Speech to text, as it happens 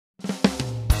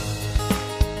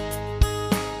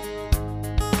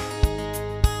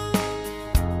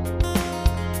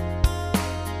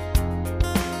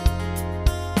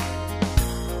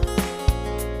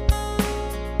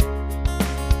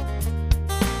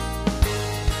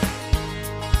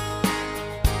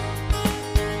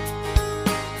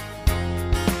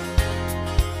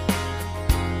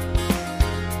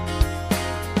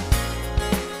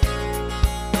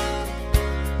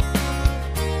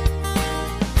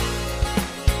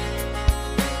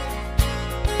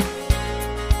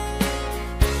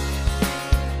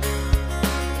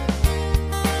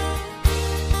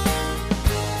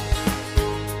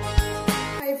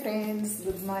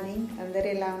Morning అందరూ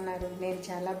ఎలా ఉన్నారు? నేను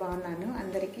చాలా బాగున్నాను.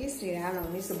 అందరికీ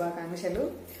శ్రీరామనవమి శుభాకాంక్షలు.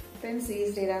 ఫ్రెండ్స్, ఈ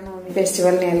శ్రీరామనవమి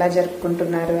ఫెస్టివల్ని ఎలా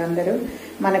జరుపుకుంటున్నారు అందరూ?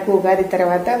 మనకు ఉగాది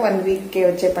తర్వాత 1 వీక్కే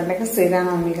వచ్చే పండుగ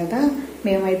శ్రీరామనవమి కదా.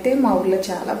 మేమైతే మా ఊర్లో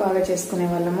చాలా బాగా చేసుకునే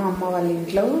వాళ్ళము అమ్మ వాళ్ళ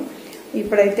ఇంట్లో.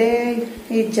 ఇప్పుడైతే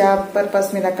ఈ జాబ్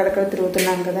పర్పస్ మీద అక్కడక్కడ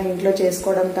తిరుగుతున్నాం కదా, ఇంట్లో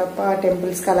చేసుకోవడం తప్ప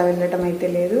టెంపుల్స్కి అలా వెళ్ళటం అయితే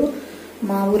లేదు.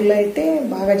 మా ఊర్లో అయితే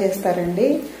బాగా చేస్తారండి.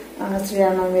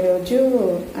 శ్రీరామనవమి రోజు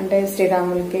అంటే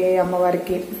శ్రీరాములకి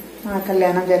అమ్మవారికి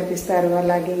కళ్యాణం జరిపిస్తారు.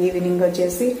 అలాగే ఈవినింగ్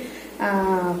వచ్చేసి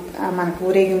మనకు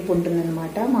ఊరేగింపు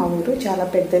ఉంటుందన్నమాట. మా ఊరు చాలా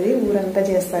పెద్దది, ఊరంతా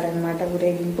చేస్తారనమాట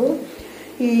ఊరేగింపు.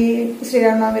 ఈ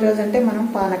శ్రీరామనవమి రోజు అంటే మనం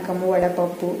పానకము,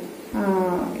 వడపప్పు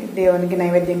దేవునికి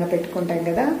నైవేద్యంగా పెట్టుకుంటాం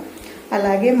కదా.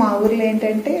 అలాగే మా ఊర్లో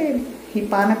ఏంటంటే ఈ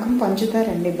పానకం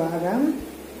పంచుతారండి బాగా.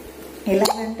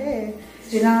 ఎలాగంటే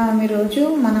శ్రీరామనవమి రోజు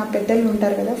మన పెద్దలు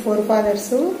ఉంటారు కదా, 4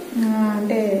 ఫాదర్స్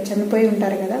అంటే చనిపోయి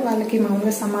ఉంటారు కదా, వాళ్ళకి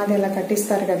మామూలుగా సమాధి అలా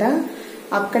కట్టిస్తారు కదా.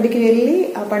 అక్కడికి వెళ్ళి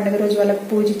ఆ పండుగ రోజు వాళ్ళకి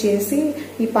పూజ చేసి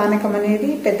ఈ పానకం అనేది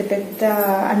పెద్ద పెద్ద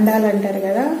అండాలు అంటారు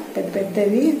కదా, పెద్ద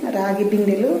పెద్దవి రాగి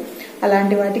బిందెలు,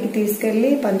 అలాంటి వాటికి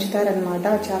తీసుకెళ్ళి పంచుతారనమాట.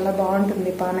 చాలా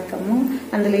బాగుంటుంది పానకము.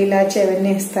 అందులో ఇలాచి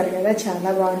అవన్నీ ఇస్తారు కదా, చాలా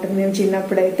బాగుంటుంది. మేము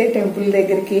చిన్నప్పుడు అయితే టెంపుల్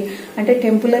దగ్గరికి, అంటే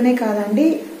టెంపుల్ అనే కాదండి,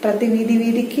 ప్రతి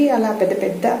వీధికి అలా పెద్ద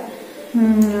పెద్ద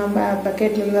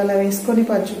బకెట్లలో అలా వేసుకొని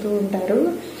పంచుతూ ఉంటారు.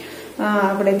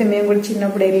 అప్పుడైతే మేము కూడా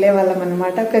చిన్నప్పుడు వెళ్ళే వాళ్ళం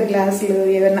అనమాట. ఒక గ్లాసులు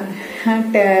ఏమైనా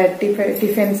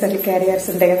టిఫిన్స్ క్యారియర్స్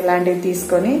ఉంటాయి కదా, అలాంటివి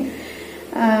తీసుకొని.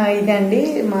 ఇదండి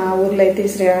మా ఊర్లో అయితే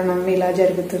శ్రీరామనవమి ఇలా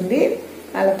జరుగుతుంది.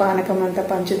 అలా పానకం అంతా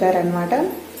పంచుతారనమాట.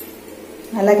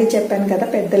 అలాగే చెప్పాను కదా,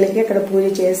 పెద్దలకి అక్కడ పూజ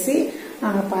చేసి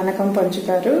పానకం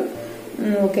పంచుతారు.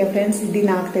 ఓకే ఫ్రెండ్స్,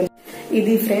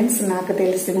 ఇది ఫ్రెండ్స్ నాకు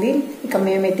తెలిసింది. ఇక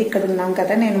మేమైతే ఇక్కడ ఉన్నాం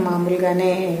కదా, నేను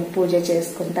మామూలుగానే పూజ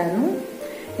చేసుకుంటాను.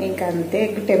 ఇంకా అంతే,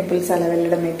 టెంపుల్స్ అలా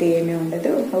వెళ్ళడం అయితే ఏమీ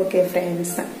ఉండదు. ఓకే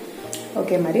ఫ్రెండ్స్,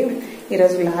 ఓకే మరి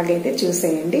ఈరోజు వ్లాగ్ అయితే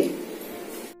చూసేయండి.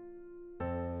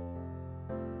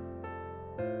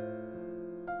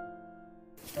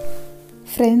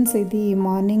 ఫ్రెండ్స్, ఇది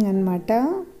మార్నింగ్ అనమాట.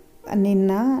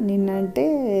 నిన్న అంటే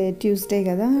ట్యూస్డే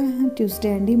కదా, ట్యూస్డే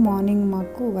అండి. మార్నింగ్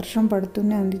మాకు వర్షం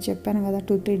పడుతూనే ఉంది, చెప్పాను కదా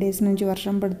 2-3 డేస్ నుంచి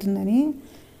వర్షం పడుతుందని.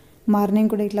 మార్నింగ్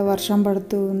కూడా ఇట్లా వర్షం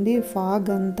పడుతూ ఉంది. ఫాగ్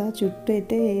అంతా చుట్టూ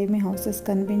అయితే ఏమీ హౌసెస్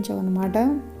కనిపించవు అనమాట.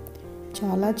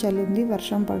 చాలా చలి ఉంది,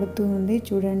 వర్షం పడుతూ ఉంది.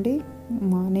 చూడండి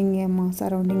మార్నింగ్ మా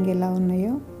సరౌండింగ్ ఎలా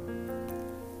ఉన్నాయో.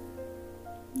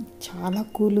 చాలా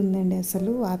కూల్ ఉందండి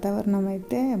అసలు. వాతావరణం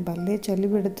అయితే భలే చలి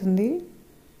పెడుతుంది.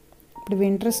 ఇప్పుడు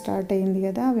వింటర్ స్టార్ట్ అయింది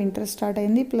కదా, వింటర్ స్టార్ట్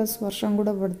అయింది ప్లస్ వర్షం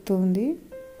కూడా పడుతుంది.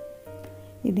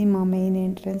 ఇది మా మెయిన్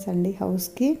ఎంట్రన్స్ అండి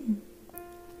హౌస్కి.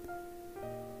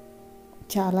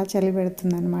 చాలా చలి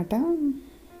పెడుతుంది అనమాట.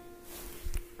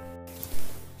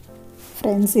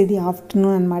 ఫ్రెండ్స్, ఇది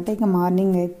ఆఫ్టర్నూన్ అనమాట. ఇక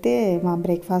మార్నింగ్ అయితే మా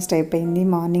బ్రేక్ఫాస్ట్ అయిపోయింది.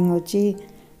 మార్నింగ్ వచ్చి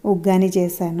ఉగ్గాని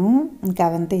చేశాను. ఇంకా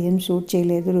అవంతా ఏం షూట్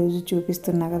చేయలేదు, రోజు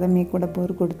చూపిస్తున్నా కదా, మీకు కూడా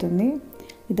బోర్ కొడుతుంది.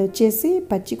 ఇది వచ్చేసి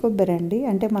పచ్చి కొబ్బరి అండి.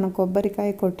 అంటే మనం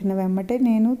కొబ్బరికాయ కొట్టిన వెంబటే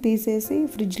నేను తీసేసి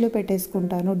ఫ్రిడ్జ్లో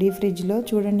పెట్టేసుకుంటాను, డీఫ్రిజ్లో.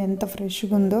 చూడండి ఎంత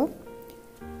ఫ్రెష్గా ఉందో.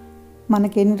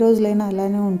 మనకి ఎన్ని రోజులైనా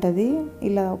అలానే ఉంటుంది.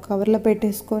 ఇలా కవర్లో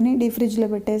పెట్టేసుకొని డీఫ్రిజ్లో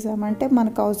పెట్టేసామంటే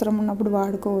మనకు అవసరం ఉన్నప్పుడు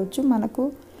వాడుకోవచ్చు.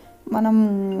 మనం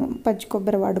పచ్చి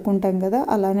కొబ్బరి వాడుకుంటాం కదా,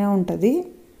 అలానే ఉంటుంది.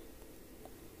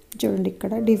 చూడండి,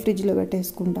 ఇక్కడ డీఫ్రిజ్లో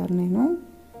పెట్టేసుకుంటాను నేను.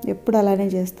 ఎప్పుడు అలానే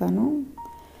చేస్తాను.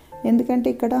 ఎందుకంటే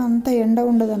ఇక్కడ అంత ఎండ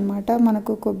ఉండదు అనమాట,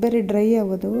 మనకు కొబ్బరి డ్రై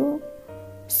అవ్వదు.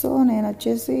 సో నేను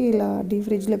వచ్చేసి ఇలా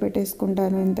డీఫ్రిజ్లో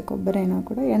పెట్టేసుకుంటాను. ఎంత కొబ్బరి అయినా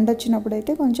కూడా ఎండ వచ్చినప్పుడు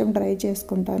అయితే కొంచెం డ్రై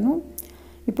చేసుకుంటాను.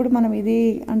 ఇప్పుడు మనం ఇది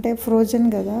అంటే ఫ్రోజన్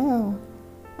కదా,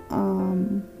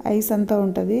 ఐస్ అంతా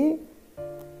ఉంటుంది.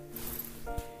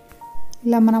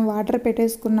 ఇలా మనం వాటర్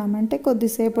పెట్టేసుకున్నామంటే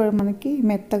కొద్దిసేపు మనకి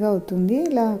మెత్తగా అవుతుంది.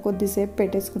 ఇలా కొద్దిసేపు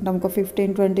పెట్టేసుకుంటాం, ఒక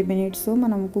 15-20 మినిట్స్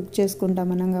మనం కుక్ చేసుకుంటాం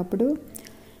మనం. అప్పుడు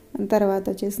తర్వాత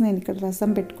వచ్చేసి నేను ఇక్కడ రసం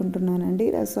పెట్టుకుంటున్నానండి.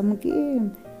 రసంకి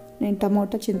నేను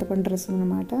టమోటా చింతపండు రసం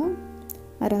అనమాట.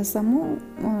 ఆ రసము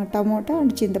టమోటా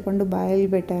అండ్ చింతపండు బాయిల్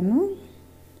పెట్టాను.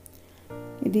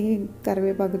 ఇది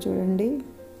కరివేపాకు చూడండి,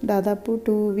 దాదాపు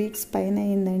 2 వీక్స్ పైన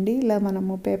అయిందండి. ఇలా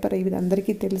మనము పేపర్, ఇది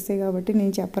అందరికీ తెలిసే కాబట్టి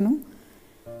నేను చెప్పను.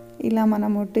 ఇలా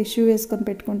మనము టిష్యూ వేసుకొని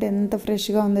పెట్టుకుంటే ఎంత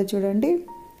ఫ్రెష్గా ఉందో చూడండి.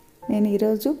 నేను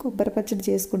ఈరోజు కొబ్బరి పచ్చడి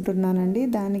చేసుకుంటున్నానండి.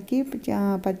 దానికి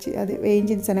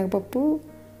వేయించిన శనగపప్పు,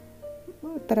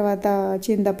 తర్వాత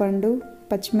చింతపండు,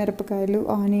 పచ్చిమిరపకాయలు,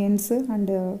 ఆనియన్స్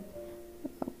అండ్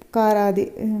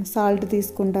సాల్ట్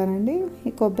తీసుకుంటానండి.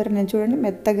 ఈ కొబ్బరి నేను చూడండి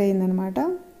మెత్తగా అయిందనమాట.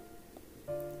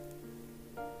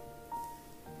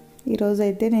 ఈరోజు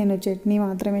అయితే నేను చట్నీ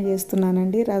మాత్రమే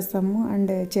చేస్తున్నానండి, రసము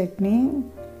అండ్ చట్నీ.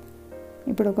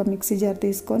 ఇప్పుడు ఒక మిక్సీ జార్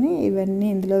తీసుకొని ఇవన్నీ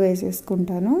ఇందులో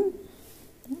వేసేసుకుంటాను.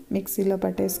 మిక్సీలో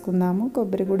పట్టేసుకుందాము.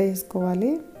 కొబ్బరి కూడా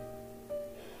వేసుకోవాలి.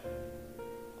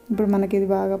 ఇప్పుడు మనకి ఇది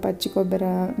బాగా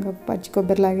పచ్చి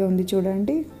కొబ్బరిలాగే ఉంది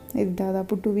చూడండి. ఇది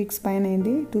దాదాపు 2 వీక్స్ పైన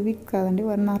అయింది. 2 వీక్స్ కాదండి,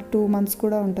 1 or 2 months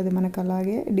కూడా ఉంటుంది మనకు.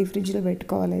 అలాగే డీఫ్రిడ్జ్లో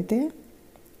పెట్టుకోవాలి. అయితే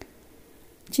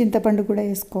చింతపండు కూడా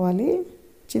వేసుకోవాలి.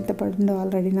 చింతపండు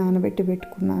ఆల్రెడీ నానబెట్టి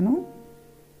పెట్టుకున్నాను.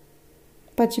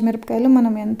 పచ్చిమిరపకాయలు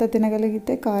మనం ఎంత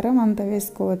తినగలిగితే కారం అంత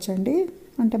వేసుకోవచ్చండి.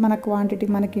 అంటే మన క్వాంటిటీ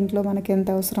మనకి ఇంట్లో మనకి ఎంత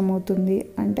అవసరం అవుతుంది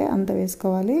అంటే అంత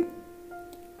వేసుకోవాలి.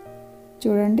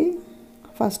 చూడండి,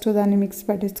 ఫస్ట్ దాన్ని మిక్స్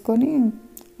పట్టించుకొని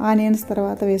ఆనియన్స్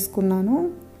తర్వాత వేసుకున్నాను.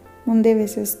 ముందే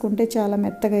వేసేసుకుంటే చాలా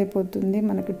మెత్తగా అయిపోతుంది,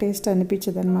 మనకు టేస్ట్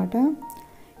అనిపించదు అనమాట.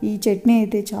 ఈ చట్నీ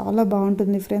అయితే చాలా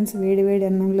బాగుంటుంది ఫ్రెండ్స్. వేడి వేడి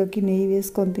అన్నంలోకి నెయ్యి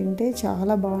వేసుకొని తింటే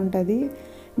చాలా బాగుంటుంది.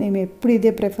 మేము ఎప్పుడు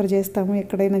ఇదే ప్రిఫర్ చేస్తాము.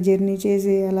 ఎక్కడైనా జర్నీ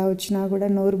చేసి అలా వచ్చినా కూడా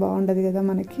నోరు బాగుండదు కదా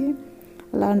మనకి.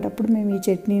 అలాంటప్పుడు మేము ఈ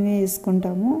చట్నీనే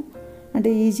వేసుకుంటాము. అంటే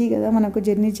ఈజీ కదా, మనకు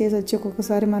జర్నీ చేసి వచ్చి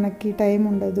ఒక్కొక్కసారి మనకి టైం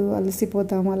ఉండదు,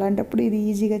 అలసిపోతాము. అలాంటప్పుడు ఇది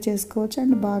ఈజీగా చేసుకోవచ్చు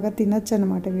అండ్ బాగా తినచ్చు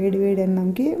అనమాట వేడి వేడి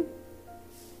అన్నంకి.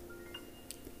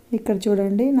 ఇక్కడ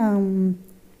చూడండి, నా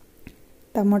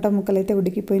టమోటా ముక్కలు అయితే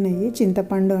ఉడికిపోయినాయి.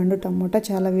 చింతపండు అండ్ టమోటా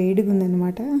చాలా వేడిగా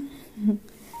ఉందన్నమాట.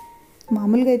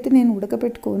 మామూలుగా అయితే నేను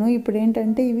ఉడకపెట్టుకోను. ఇప్పుడు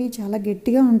ఏంటంటే ఇవి చాలా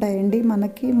గట్టిగా ఉంటాయండి.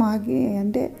 మాకి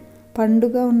అంటే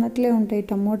పండుగా ఉన్నట్లే ఉంటాయి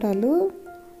టమోటాలు,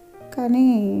 కానీ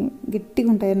గట్టిగా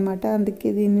ఉంటాయి అన్నమాట. అందుకే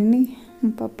దీనిని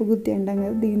పప్పు గుత్తి అంటాం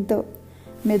కదా, దీంతో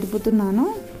మెదుపుతున్నాను.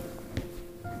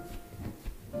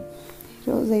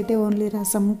 ఈరోజైతే ఓన్లీ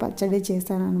రసము పచ్చడి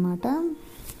చేశాను అనమాట.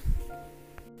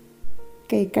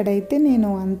 ఇక్కడైతే నేను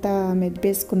అంతా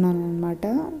మెదిపేసుకున్నాను అనమాట.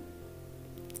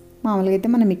 మామూలుగా అయితే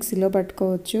మనం మిక్సీలో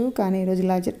పట్టుకోవచ్చు, కానీ ఈరోజు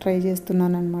ఇలా ట్రై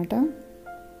చేస్తున్నాను అనమాట.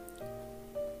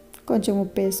 కొంచెం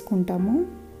ఉప్పు వేసుకుంటాము,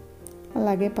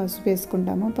 అలాగే పసుపు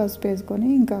వేసుకుంటాము. పసుపు వేసుకొని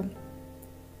ఇంకా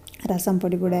రసం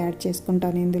పొడి కూడా యాడ్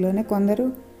చేసుకుంటాను ఇందులోనే. కొందరు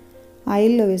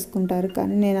ఆయిల్లో వేసుకుంటారు,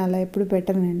 కానీ నేను అలా ఎప్పుడు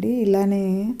పెట్టనండి. ఇలానే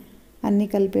అన్నీ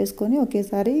కలిపేసుకొని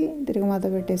ఒకేసారి తిరగమాత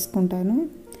పెట్టేసుకుంటాను.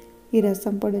 ఈ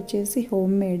రసం పొడి వచ్చేసి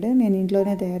హోమ్ మేడ్, నేను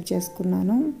ఇంట్లోనే తయారు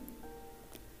చేసుకున్నాను.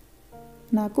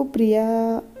 నాకు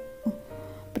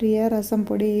ప్రియా రసం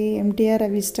పొడి ఎంటీఆర్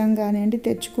అవి ఇష్టం కానివ్వండి,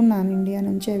 తెచ్చుకున్నాను ఇండియా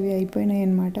నుంచి. అవి అయిపోయినాయి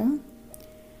అన్నమాట.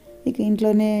 ఇక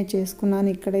ఇంట్లోనే చేసుకున్నాను.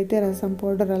 ఇక్కడైతే రసం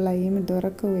పౌడర్ అలా ఏమి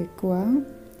దొరకవు ఎక్కువ,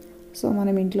 సో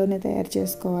మనం ఇంట్లోనే తయారు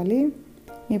చేసుకోవాలి.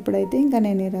 ఇప్పుడైతే ఇంకా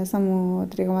నేను ఈ రసము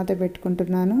తిరగమాత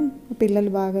పెట్టుకుంటున్నాను.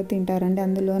 పిల్లలు బాగా తింటారండి,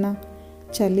 అందులోన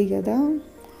చలి కదా,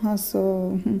 సో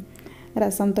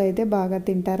రసంతో అయితే బాగా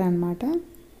తింటారనమాట.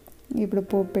 ఇప్పుడు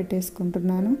పోపు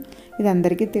పెట్టేసుకుంటున్నాను. ఇది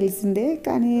అందరికీ తెలిసిందే,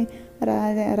 కానీ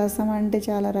రసం అంటే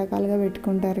చాలా రకాలుగా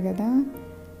పెట్టుకుంటారు కదా,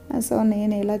 సో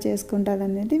నేను ఎలా చేసుకుంటాను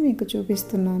అనేది మీకు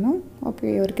చూపిస్తున్నాను. ఓకే,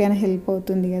 ఎవరికైనా హెల్ప్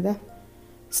అవుతుంది కదా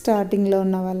స్టార్టింగ్లో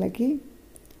ఉన్న వాళ్ళకి.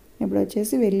 ఇప్పుడు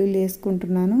వచ్చేసి వెల్లుల్లి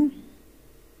వేసుకుంటున్నాను.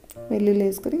 వెల్లుల్లి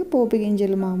వేసుకొని పోపు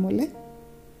గింజలు మామూలే,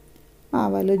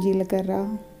 ఆవాలు జీలకర్ర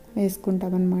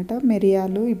వేసుకుంటామన్నమాట.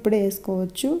 మిరియాలు ఇప్పుడే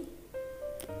వేసుకోవచ్చు,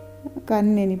 కానీ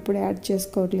నేను ఇప్పుడు యాడ్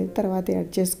చేసుకోవట్లేదు, తర్వాత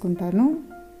యాడ్ చేసుకుంటాను.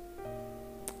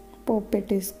 పోపు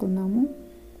పెట్టేసుకున్నాము.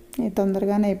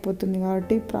 తొందరగానే అయిపోతుంది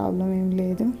కాబట్టి ప్రాబ్లం ఏం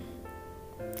లేదు.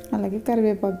 అలాగే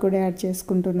కరివేపాకు కూడా యాడ్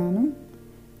చేసుకుంటున్నాను.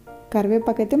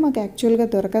 కరివేపాకు అయితే మాకు యాక్చువల్గా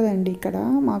దొరకదండి ఇక్కడ,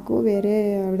 మాకు వేరే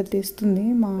ఆవిడ తెస్తుంది.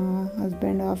 మా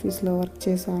హస్బెండ్ ఆఫీస్లో వర్క్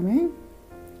చేసామే,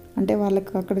 అంటే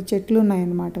వాళ్ళకి అక్కడ చెట్లు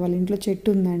ఉన్నాయన్నమాట, వాళ్ళ ఇంట్లో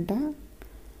చెట్టు ఉందంట.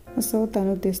 సో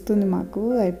తను తెస్తుంది, మాకు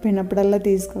అయిపోయినప్పుడల్లా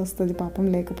తీసుకొస్తుంది పాపం.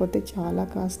 లేకపోతే చాలా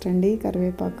కాస్ట్ అండి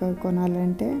కరివేపాకు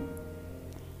కొనాలంటే,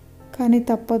 కానీ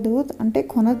తప్పదు. అంటే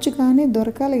కొనొచ్చు కానీ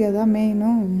దొరకాలి కదా మెయిన్,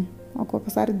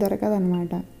 ఒక్కొక్కసారి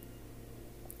దొరకదనమాట.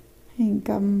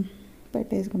 ఇంకా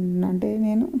పెట్టేసుకుంటున్నా. అంటే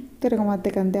నేను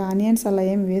తిరగమాతకి అంతే ఆనియన్స్ అలా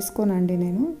ఏం వేసుకోనండి,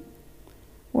 నేను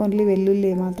ఓన్లీ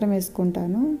వెల్లుల్లి మాత్రం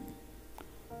వేసుకుంటాను.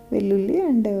 వెల్లుల్లి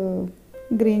అండ్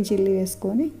గ్రీన్ చిల్లీ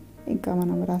వేసుకొని ఇంకా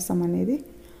మనం రసం అనేది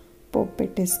పోపు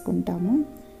పెట్టేసుకుంటాము.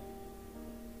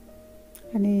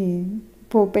 అని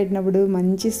పోపు పెట్టినప్పుడు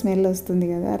మంచి స్మెల్ వస్తుంది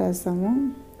కదా రసము.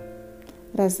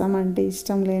 రసం అంటే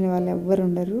ఇష్టం లేని వాళ్ళు ఎవ్వరు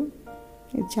ఉండరు.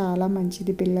 ఇది చాలా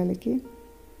మంచిది పిల్లలకి.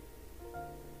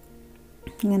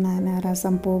 నా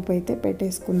రసం పోపు అయితే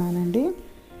పెట్టేసుకున్నానండి.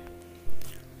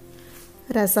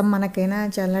 రసం మనకైనా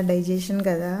చాలా డైజెషన్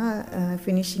కదా,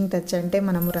 ఫినిషింగ్ టచ్ అంటే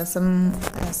మనము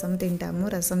రసం తింటాము.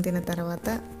 రసం తిన్న తర్వాత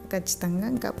ఖచ్చితంగా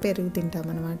ఇంకా పెరుగు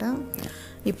తింటామన్నమాట.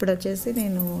 ఇప్పుడు వచ్చేసి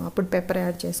నేను అప్పుడు పెప్పర్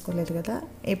యాడ్ చేసుకోలేదు కదా,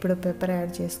 ఇప్పుడు పెప్పర్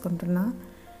యాడ్ చేసుకుంటున్నా.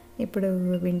 ఇప్పుడు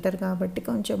వింటర్ కాబట్టి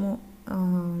కొంచెము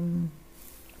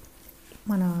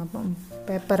మన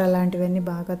పెప్పర్ అలాంటివన్నీ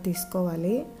బాగా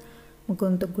తీసుకోవాలి,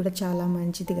 గొంతుకు కూడా చాలా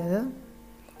మంచిది కదా.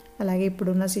 అలాగే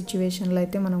ఇప్పుడున్న సిచ్యువేషన్లో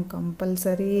అయితే మనం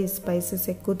కంపల్సరీ స్పైసెస్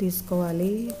ఎక్కువ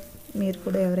తీసుకోవాలి. మీరు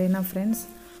కూడా ఎవరైనా ఫ్రెండ్స్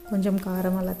కొంచెం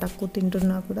కారం అలా తక్కువ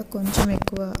తింటున్నా కూడా కొంచెం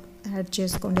ఎక్కువ యాడ్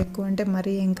చేసుకోండి. ఎక్కువ అంటే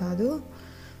మరీ ఏం కాదు,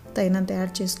 తగినంత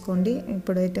యాడ్ చేసుకోండి.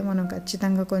 ఇప్పుడైతే మనం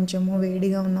ఖచ్చితంగా కొంచెము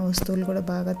వేడిగా ఉన్న వస్తువులు కూడా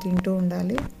బాగా తింటూ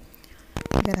ఉండాలి.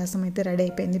 ఇక రసం అయితే రెడీ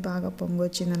అయిపోయింది, బాగా పొంగు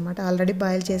వచ్చిందనమాట. ఆల్రెడీ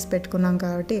బాయిల్ చేసి పెట్టుకున్నాం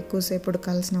కాబట్టి ఎక్కువసేపు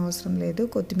ఉడకాల్సిన అవసరం లేదు.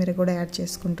 కొత్తిమీర కూడా యాడ్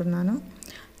చేసుకుంటున్నాను.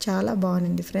 చాలా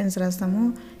బాగుంది ఫ్రెండ్స్ రసము.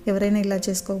 ఎవరైనా ఇలా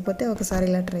చేసుకోకపోతే ఒకసారి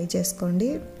ఇలా ట్రై చేసుకోండి.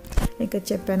 ఇక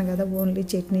చెప్పాను కదా ఓన్లీ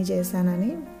చట్నీ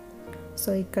చేశానని. సో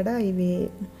ఇక్కడ ఇవి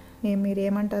మీరు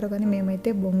ఏమంటారో కానీ మేమైతే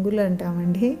బొంగులు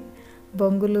అంటామండి.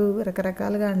 బొంగులు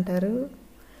రకరకాలుగా అంటారు.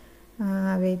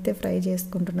 అవి అయితే ఫ్రై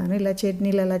చేసుకుంటున్నాను. ఇలా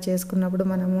చట్నీలు అలా చేసుకున్నప్పుడు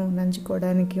మనము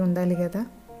నంచుకోవడానికి ఉండాలి కదా,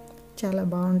 చాలా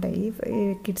బాగుంటాయి.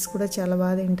 కిడ్స్ కూడా చాలా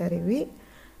బాగా తింటారు ఇవి.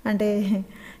 అంటే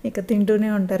ఇక తింటూనే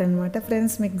ఉంటారనమాట.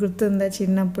 ఫ్రెండ్స్ మీకు గుర్తుందా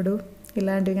చిన్నప్పుడు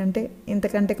ఇలాంటివి, అంటే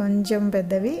ఇంతకంటే కొంచెం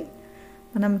పెద్దవి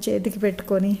మనం చేతికి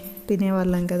పెట్టుకొని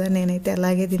తినేవాళ్ళం కదా. నేనైతే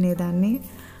అలాగే తినేదాన్ని.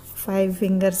 5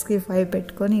 ఫింగర్స్కి 5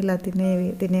 పెట్టుకొని ఇలా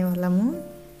తినేవాళ్ళము.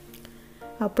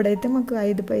 అప్పుడైతే మాకు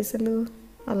 5 పైసలు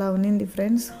అలా ఉన్నింది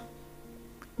ఫ్రెండ్స్.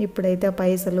 ఇప్పుడైతే ఆ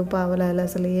పైసలు పావలాలు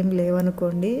అసలు ఏం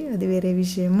లేవనుకోండి, అది వేరే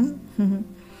విషయము.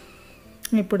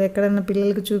 ఇప్పుడు ఎక్కడన్నా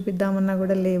పిల్లలకు చూపిద్దామన్నా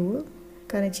కూడా లేవు.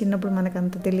 కానీ చిన్నప్పుడు మనకు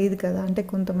అంత తెలియదు కదా. అంటే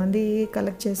కొంతమంది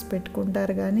కలెక్ట్ చేసి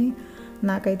పెట్టుకుంటారు కానీ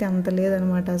నాకైతే అంత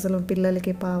లేదనమాట. అసలు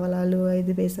పిల్లలకి పావలాలు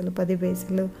 5 పైసలు 10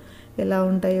 పైసలు ఎలా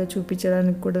ఉంటాయో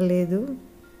చూపించడానికి కూడా లేదు.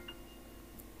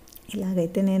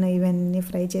 ఇలాగైతే నేను ఇవన్నీ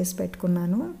ఫ్రై చేసి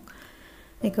పెట్టుకున్నాను.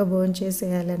 ఇక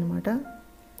భోంచేసేయాలి అనమాట.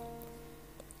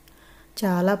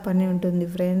 చాలా పని ఉంటుంది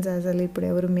ఫ్రెండ్స్. అసలు ఇప్పుడు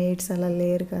ఎవరు మేట్స్ అలా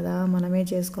లేరు కదా, మనమే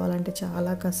చేసుకోవాలంటే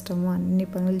చాలా కష్టము. అన్ని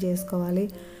పనులు చేసుకోవాలి.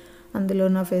 అందులో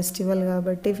నా ఫెస్టివల్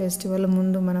కాబట్టి ఫెస్టివల్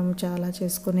ముందు మనం చాలా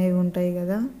చేసుకునేవి ఉంటాయి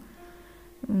కదా.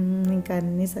 ఇంకా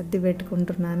అన్నీ సర్ది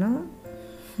పెట్టుకుంటున్నాను.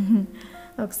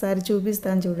 ఒకసారి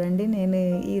చూపిస్తాను చూడండి. నేను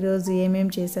ఈరోజు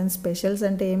ఏమేమి చేశాను. స్పెషల్స్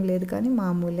అంటే ఏం లేదు కానీ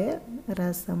మామూలే.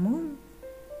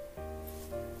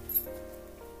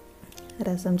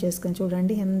 రసం చేసుకొని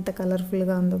చూడండి ఎంత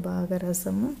కలర్ఫుల్గా ఉందో. బాగా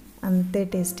రసము అంతే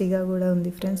టేస్టీగా కూడా ఉంది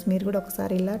ఫ్రెండ్స్. మీరు కూడా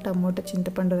ఒకసారి ఇలా టమోటా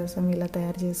చింతపండు రసం ఇలా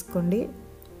తయారు చేసుకోండి.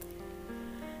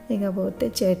 ఇకపోతే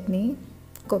చట్నీ,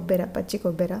 పచ్చి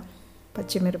కొబ్బరి,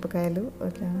 పచ్చిమిరపకాయలు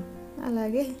అట్లా,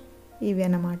 అలాగే ఇవి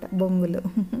అన్నమాట బొంగులు.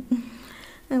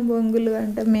 బొంగులు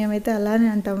అంటే మేమైతే అలానే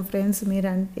అంటాం ఫ్రెండ్స్. మీరు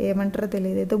ఏమంటారో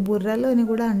తెలియదు. ఏదో బుర్రలు అని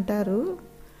కూడా అంటారు.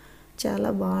 చాలా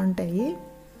బాగుంటాయి.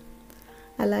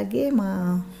 అలాగే మా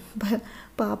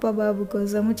పాప బాబు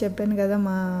కోసము చెప్పాను కదా,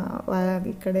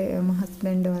 ఇక్కడే మా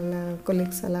హస్బెండ్ వాళ్ళ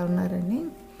కొలీగ్స్ అలా ఉన్నారని,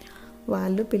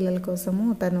 వాళ్ళు పిల్లల కోసము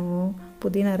తను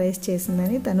పుదీనా రైస్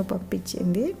చేసిందని తను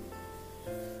పంపించింది.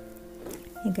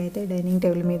 ఇంకైతే డైనింగ్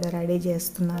టేబుల్ మీద రెడీ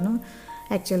చేస్తున్నాను.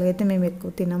 యాక్చువల్గా అయితే మేము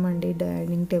ఎక్కువ తినమండి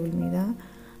డైనింగ్ టేబుల్ మీద.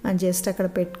 జస్ట్ అక్కడ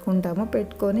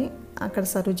పెట్టుకొని అక్కడ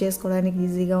సర్వ్ చేసుకోవడానికి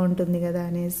ఈజీగా ఉంటుంది కదా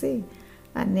అనేసి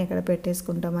అన్నీ అక్కడ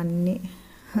పెట్టేసుకుంటాం.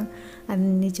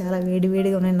 అన్నీ చాలా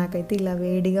వేడివేడిగా ఉన్నాయి. నాకైతే ఇలా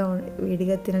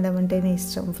వేడిగా తినడం అంటేనే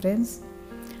ఇష్టం ఫ్రెండ్స్.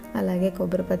 అలాగే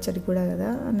కొబ్బరి పచ్చడి కూడా కదా,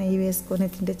 నెయ్యి వేసుకొని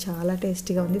తింటే చాలా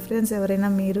టేస్టీగా ఉంది ఫ్రెండ్స్. ఎవరైనా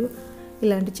మీరు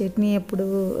ఇలాంటి చట్నీ ఎప్పుడు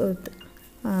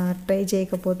ట్రై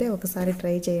చేయకపోతే ఒకసారి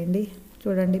ట్రై చేయండి.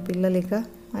 చూడండి పిల్లలు ఇక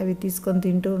అవి తీసుకొని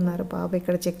తింటూ ఉన్నారు. పాప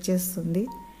ఇక్కడ చెక్ చేస్తుంది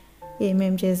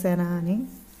ఏమేం చేశానా అని.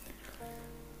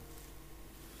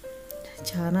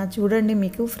 చాలా చూడండి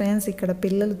మీకు ఫ్రెండ్స్, ఇక్కడ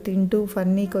పిల్లలు తింటూ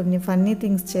కొన్ని ఫన్నీ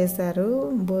థింగ్స్ చేశారు.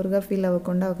 బోర్గా ఫీల్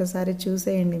అవ్వకుండా ఒకసారి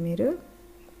చూసేయండి మీరు.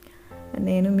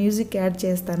 నేను మ్యూజిక్ యాడ్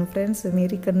చేస్తాను ఫ్రెండ్స్,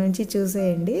 మీరు ఇక్కడ నుంచి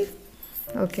చూసేయండి,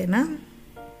 ఓకేనా.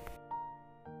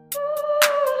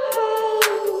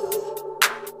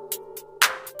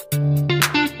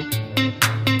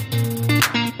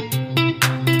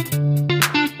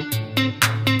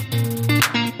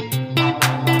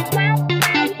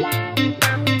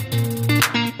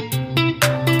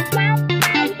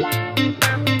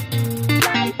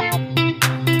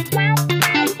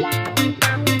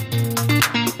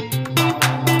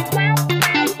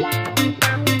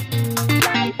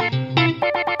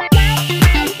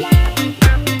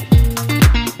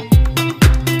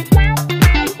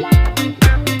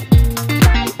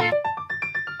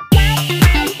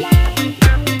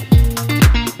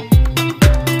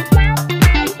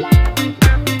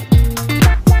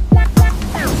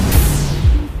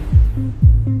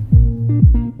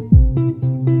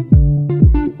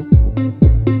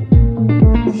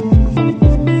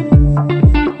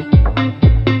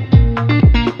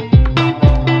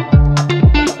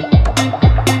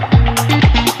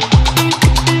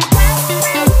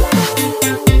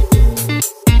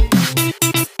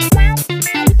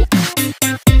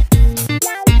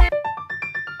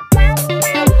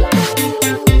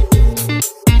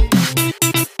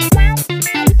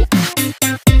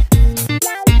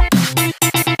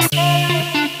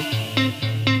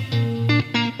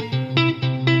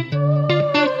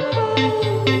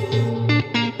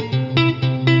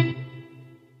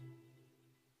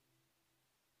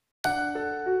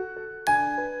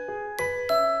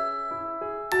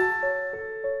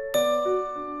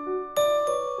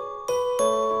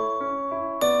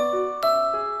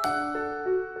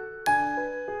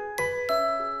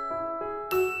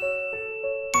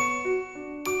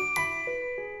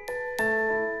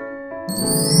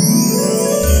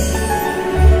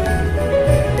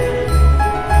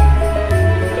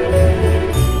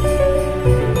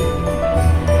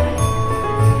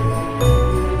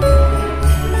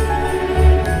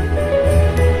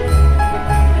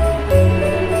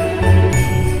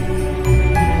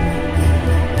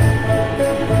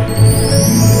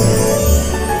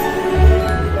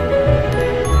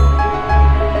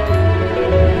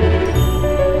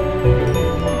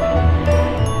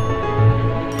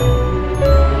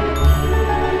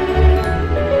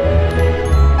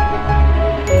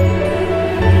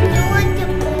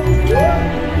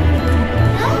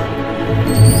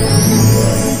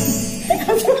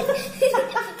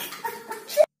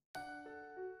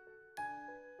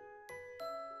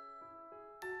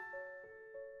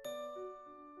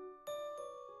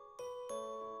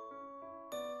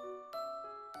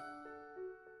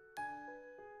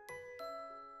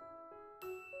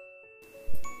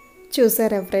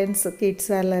 చూసారా ఫ్రెండ్స్,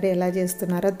 కిడ్స్ అల్లరి ఎలా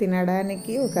చేస్తున్నారో.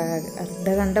 తినడానికి ఒక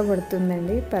అర్ధగంట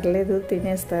పడుతుందండి, పర్లేదు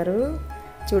తినేస్తారు.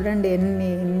 చూడండి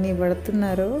ఎన్ని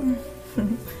పడుతున్నారో.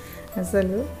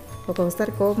 అసలు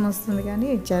ఒక్కొక్కసారి కోపం వస్తుంది, కానీ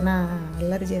చాలా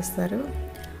అల్లరి చేస్తారు.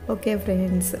 ఓకే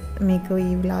ఫ్రెండ్స్, మీకు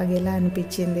ఈ వ్లాగ్ ఎలా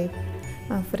అనిపించింది?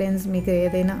 ఫ్రెండ్స్, మీకు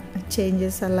ఏదైనా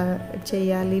చేంజెస్ అలా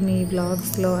చేయాలి మీ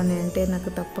వ్లాగ్స్లో అని అంటే నాకు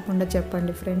తప్పకుండా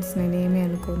చెప్పండి ఫ్రెండ్స్. నేనేమీ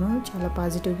అనుకోను, చాలా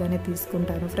పాజిటివ్గానే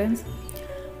తీసుకుంటాను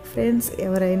ఫ్రెండ్స్.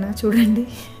 ఎవరైనా చూడండి,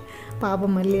 పాప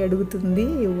మళ్ళీ అడుగుతుంది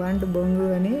వాంట్ బొంగు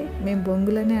అని. మేము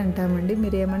బొంగులనే అంటామండి,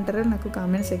 మీరు ఏమంటారో నాకు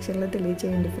కామెంట్ సెక్షన్లో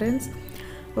తెలియచేయండి ఫ్రెండ్స్.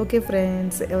 ఓకే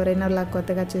ఫ్రెండ్స్, ఎవరైనా అలా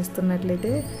కొత్తగా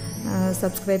చేస్తున్నట్లయితే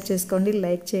సబ్స్క్రైబ్ చేసుకోండి,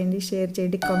 లైక్ చేయండి, షేర్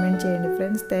చేయండి, కామెంట్ చేయండి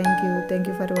friends. Thank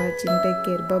you for watching. Take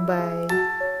care, bye.